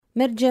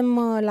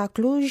Mergem la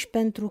Cluj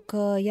pentru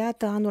că,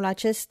 iată, anul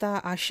acesta,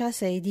 a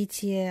 6-a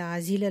ediție a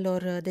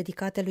Zilelor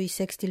dedicate lui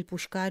Sextil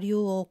Pușcariu,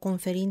 o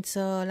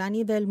conferință la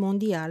nivel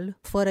mondial.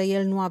 Fără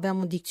el nu aveam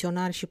un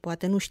dicționar și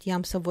poate nu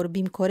știam să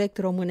vorbim corect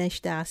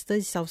românește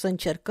astăzi sau să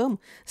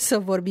încercăm să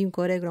vorbim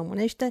corect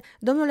românește.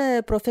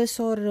 Domnule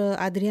profesor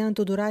Adrian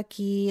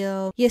Tudurachi,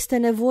 este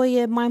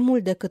nevoie mai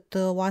mult decât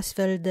o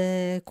astfel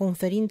de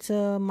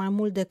conferință, mai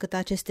mult decât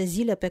aceste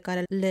zile pe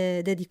care le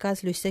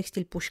dedicați lui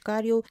Sextil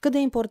Pușcariu. Cât de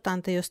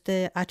importantă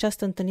este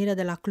această întâlnire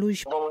de la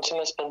Cluj? Vă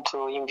mulțumesc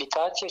pentru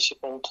invitație și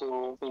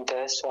pentru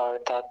interesul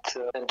arătat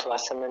pentru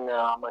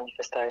asemenea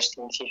manifestare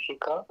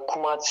științifică.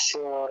 Cum ați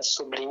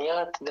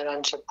subliniat de la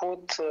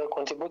început,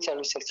 contribuția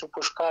lui Sextil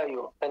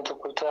Pușcariu pentru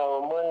cultura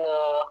română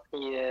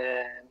e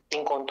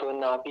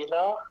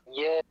inconturnabilă.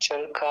 E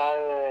cel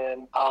care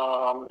a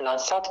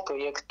lansat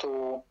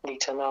proiectul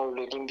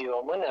Dicționarului Limbii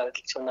Române, al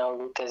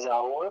Dicționarului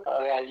Tezaur,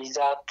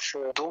 realizat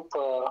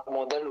după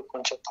modelul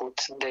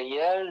conceput de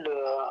el,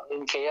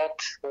 încheiat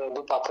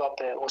după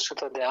aproape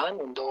 100 de ani,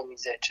 în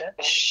 2010,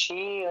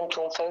 și,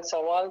 într-un fel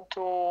sau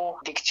altul,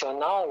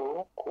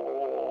 dicționarul, cu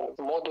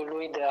modul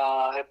lui de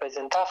a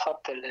reprezenta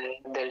faptele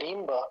de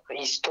limbă,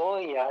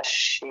 istoria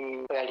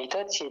și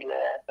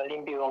realitățile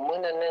limbii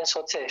române, ne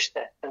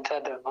însoțește,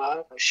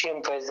 într-adevăr, și în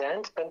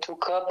prezent, pentru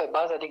că pe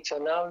baza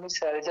dicționarului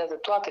se realizează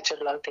toate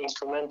celelalte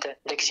instrumente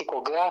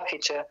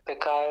lexicografice pe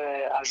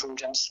care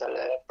ajungem să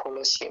le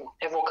folosim.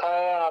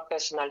 Evocarea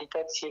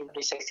personalității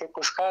lui Sextil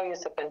Pușcariu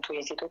este pentru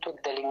Institutul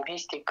de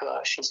Lingvistică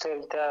și Istorie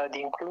Literară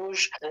din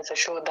Cluj, însă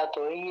și o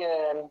datorie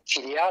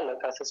filială,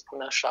 ca să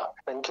spun așa,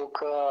 pentru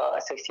că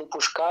Sextil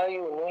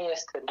Pușcariu nu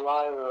este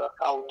doar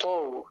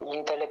autorul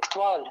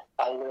intelectual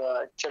al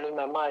celui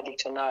mai mare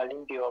dicționar al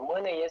limbii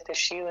române, este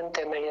și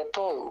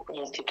întemeietorul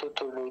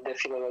Institutului de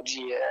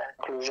Filologie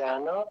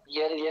clujeană.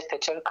 El este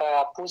cel care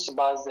a pus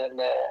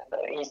bazele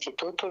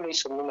institutului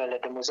sub numele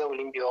de Muzeul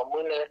Limbii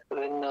Române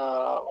în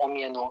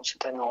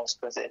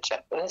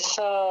 1919.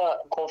 Însă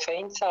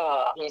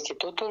conferința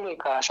institutului,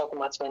 care, așa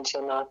cum ați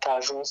menționat, a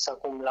ajuns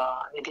acum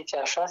la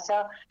ediția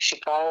 6-a și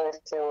care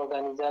se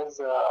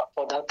organizează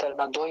odată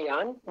la 2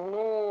 ani,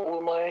 nu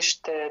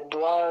urmărește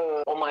doar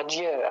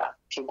omagierea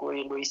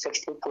figurii lui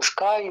Sextil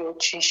Pușcariu,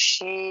 ci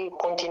și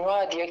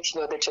continuarea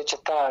direcțiilor de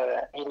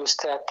cercetare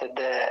ilustrate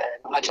de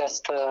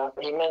această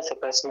imensă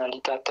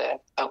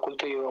personalitate a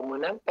culturii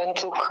române,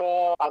 pentru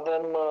că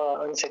avem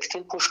în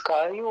Sextil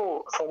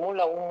Pușcariu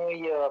formula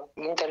unui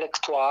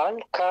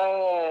intelectual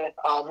care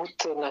a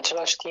avut în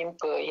același timp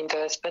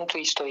interes pentru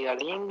istoria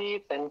limbii,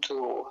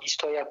 pentru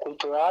istoria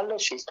culturală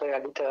și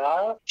istoria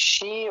literară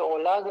și o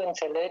largă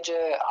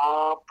înțelegere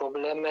a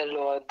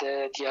problemelor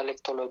de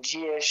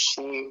dialectologie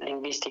și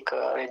lingvistică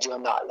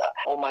regională.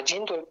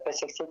 Omagindu-l pe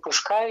Sextil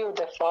Pușcariu,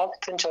 de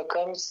fapt,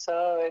 încercăm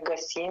să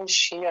regăsim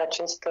și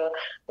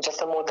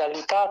această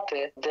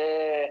modalitate de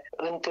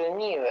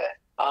întâlnire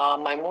a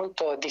mai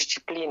multor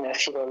discipline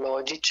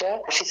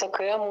filologice și să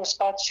creăm un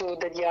spațiu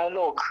de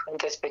dialog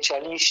între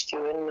specialiști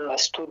în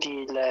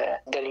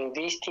studiile de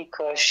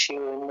lingvistică și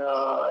în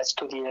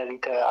studiile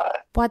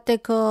literare. Poate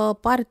că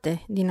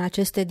parte din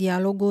aceste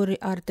dialoguri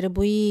ar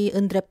trebui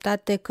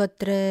îndreptate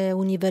către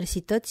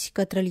universități,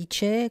 către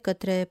licee,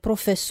 către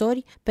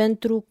profesori,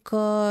 pentru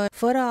că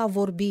fără a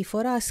vorbi,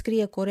 fără a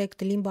scrie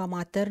corect limba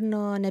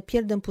maternă, ne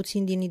pierdem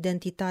puțin din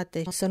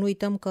identitate. Să nu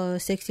uităm că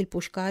Sextil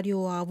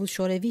Pușcariu a avut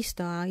și o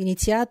revistă, a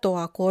inițiat-o,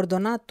 a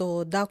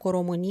coordonat-o DACO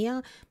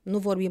România. Nu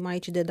vorbim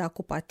aici de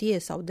dacopatie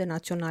sau de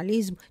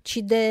naționalism, ci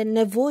de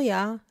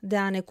nevoia de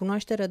a ne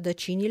cunoaște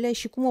rădăcinile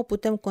și cum o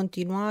putem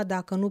continua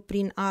dacă nu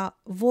prin a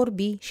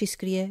vorbi și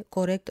scrie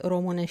corect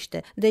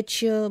românește.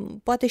 Deci,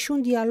 poate și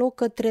un dialog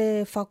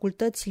către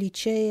facultăți,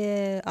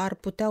 licee ar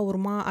putea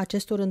urma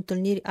acestor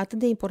întâlniri atât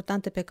de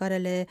importante pe care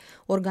le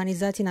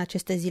organizați în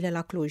aceste zile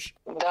la Cluj.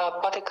 Da,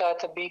 poate că ar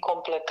trebui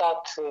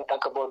completat,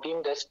 dacă vorbim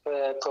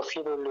despre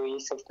profilul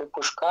lui Sextil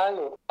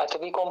Pușcariu, ar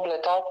trebui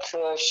completat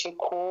și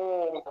cu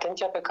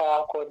atenția pe care a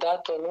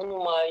acordat-o nu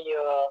numai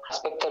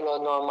aspectelor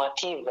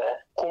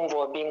normative, cum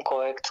vorbim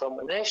corect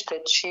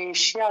românește, ci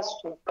și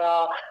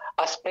asupra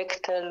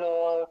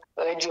aspectelor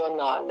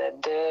regionale,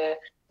 de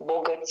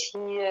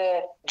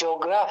bogăție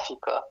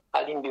geografică a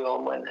limbii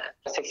române.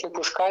 Sextil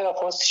Pușcariu a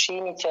fost și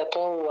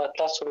inițiatorul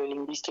Atlasului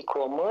Lingvistic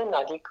Român,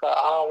 adică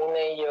a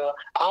unei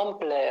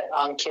ample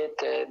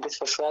anchete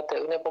desfășurate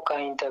în epoca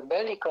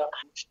interbelică,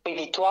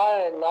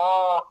 privitoare la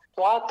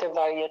toate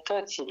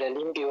varietățile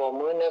limbii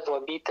române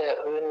vorbite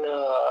în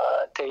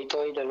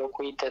teritoriile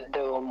locuite de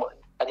români.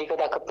 Adică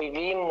dacă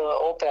privim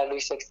opera lui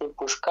Sextil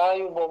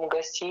Pușcariu, vom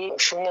găsi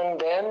și un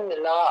îndemn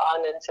la a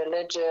ne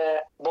înțelege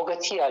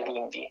bogăția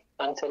limbii,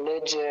 a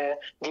înțelege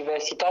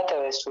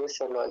diversitatea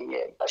resurselor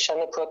ei și a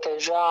ne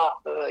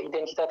proteja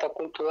identitatea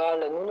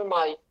culturală nu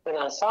numai în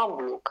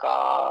ansamblu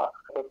ca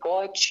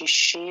popor, ci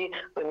și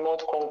în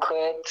mod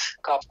concret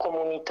ca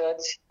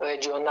comunități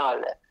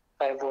regionale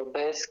care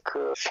vorbesc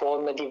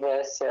forme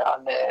diverse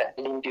ale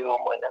limbii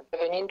române.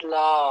 Revenind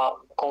la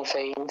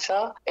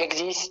Conferința.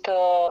 Există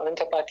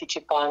între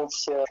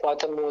participanți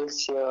foarte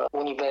mulți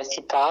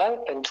universitari,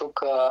 pentru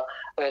că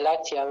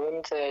relația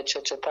între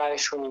cercetare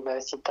și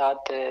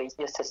universitate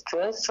este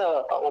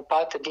strânsă. O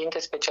parte dintre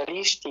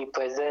specialiștii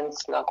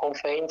prezenți la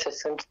conferințe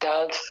sunt de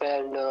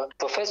altfel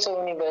profesori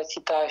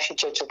universitari și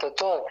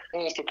cercetători în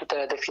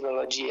Institutele de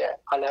Filologie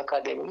ale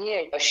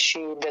Academiei și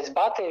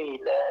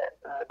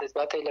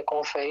dezbaterile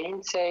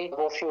conferinței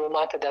vor fi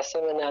urmate de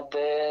asemenea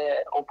de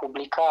o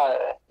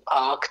publicare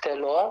a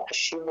actelor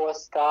și vor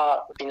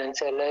sta,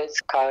 bineînțeles,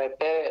 ca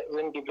reper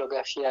în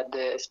bibliografia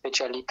de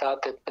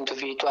specialitate pentru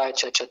viitoare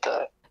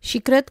cercetări. Și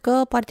cred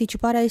că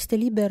participarea este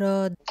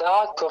liberă.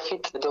 Da,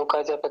 profit de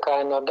ocazia pe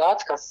care ne-o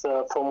dați ca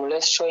să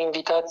formulez și o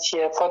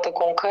invitație foarte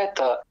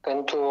concretă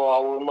pentru a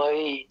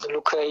urmări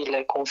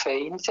lucrările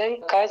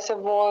conferinței, care se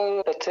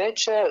vor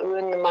petrece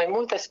în mai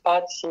multe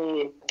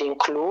spații din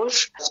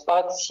Cluj,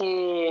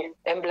 spații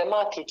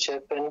emblematice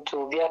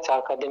pentru viața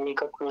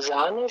academică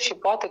clujană și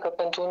poate că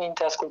pentru unii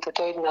dintre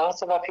ascultătorii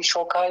dumneavoastră va fi și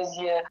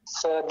ocazie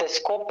să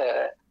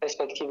descopere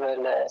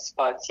respectivele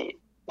spații.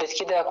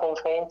 Deschiderea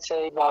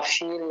conferinței va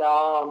fi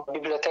la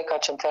Biblioteca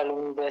Centrală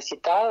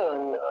Universitară,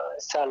 în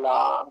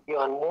sala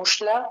Ioan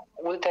Mușlea.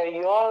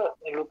 Ulterior,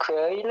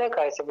 lucrările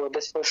care se vor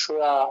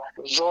desfășura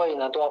joi,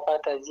 în a doua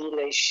parte a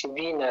zilei și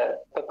vineri,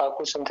 pe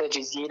parcursul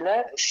întregii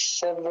zile,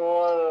 se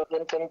vor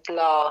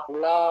întâmpla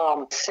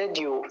la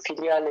sediul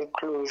Filialei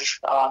Cluj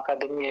a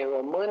Academiei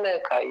Române,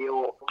 care e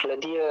o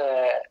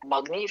clădire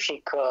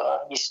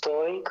magnifică,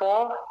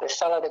 istorică.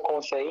 Sala de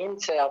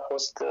conferințe a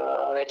fost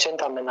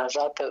recent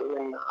amenajată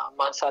în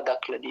mansarda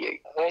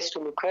clădirii.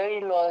 Restul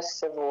lucrărilor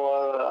se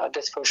vor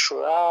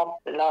desfășura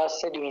la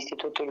sediul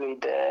Institutului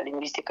de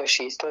Lingvistică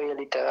și Istorie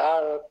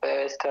Literară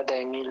pe strada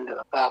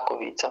Emil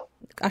Racoviță.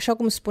 Așa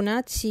cum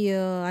spuneați,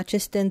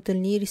 aceste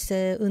întâlniri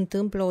se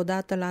întâmplă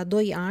odată la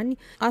 2 ani.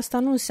 Asta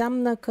nu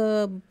înseamnă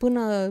că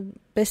până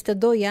peste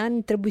 2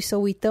 ani trebuie să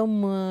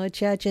uităm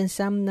ceea ce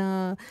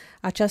înseamnă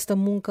această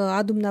muncă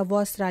a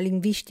dumneavoastră, a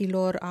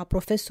lingviștilor, a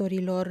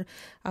profesorilor,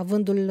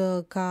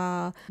 avându-l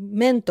ca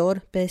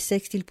mentor pe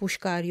Sextil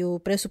Pușcariu.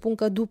 Presupun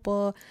că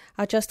după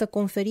această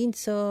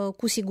conferință,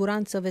 cu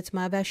siguranță veți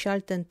mai avea și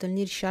alte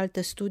întâlniri și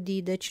alte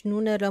studii, deci nu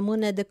ne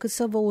rămâne decât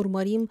să vă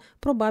urmărim,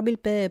 probabil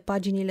pe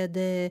paginile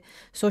de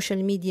social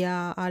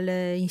media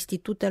ale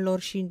institutelor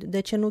și,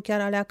 de ce nu,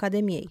 chiar ale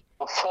Academiei.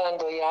 Fără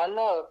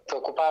îndoială,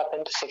 preocuparea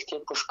pentru Sextil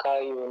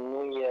Pușcariu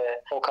nu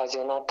e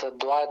ocazionată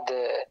doar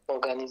de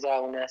organizarea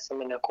unei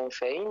asemenea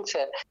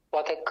conferințe.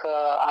 Poate că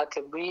ar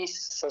trebui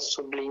să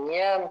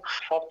subliniem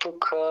faptul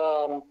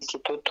că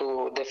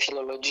Institutul de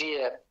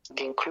Filologie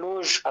din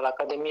Cluj, al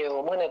Academiei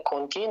Române,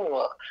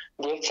 continuă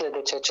direcțiile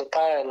de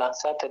cercetare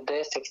lansate de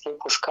Sextil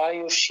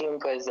Pușcariu și în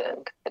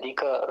prezent.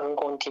 Adică, în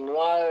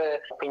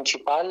continuare,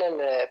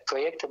 principalele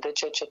proiecte de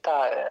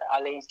cercetare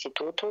ale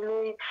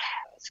Institutului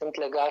sunt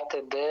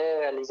legate de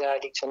realizarea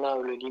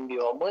dicționarului limbii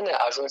române,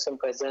 a ajuns în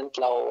prezent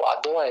la o a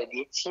doua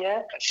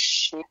ediție,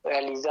 și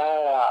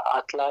realizarea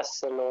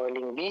atlaselor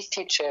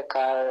lingvistice,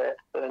 care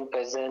în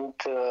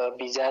prezent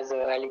vizează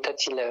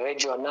realitățile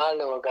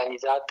regionale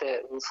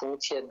organizate în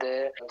funcție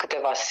de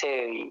câteva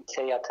serii.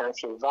 Seria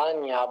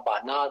Transilvania,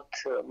 Banat,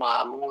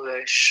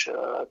 Maramureș,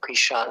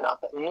 Crișana.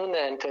 Nu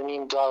ne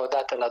întâlnim doar o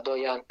dată la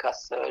 2 ani ca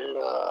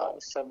să-l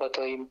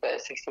sărbătorim pe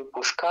Sextil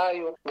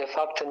Pușcariu. De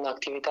fapt, în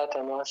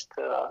activitatea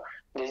noastră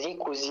de zi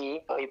cu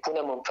zi îi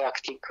punem în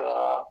practică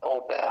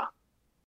opera.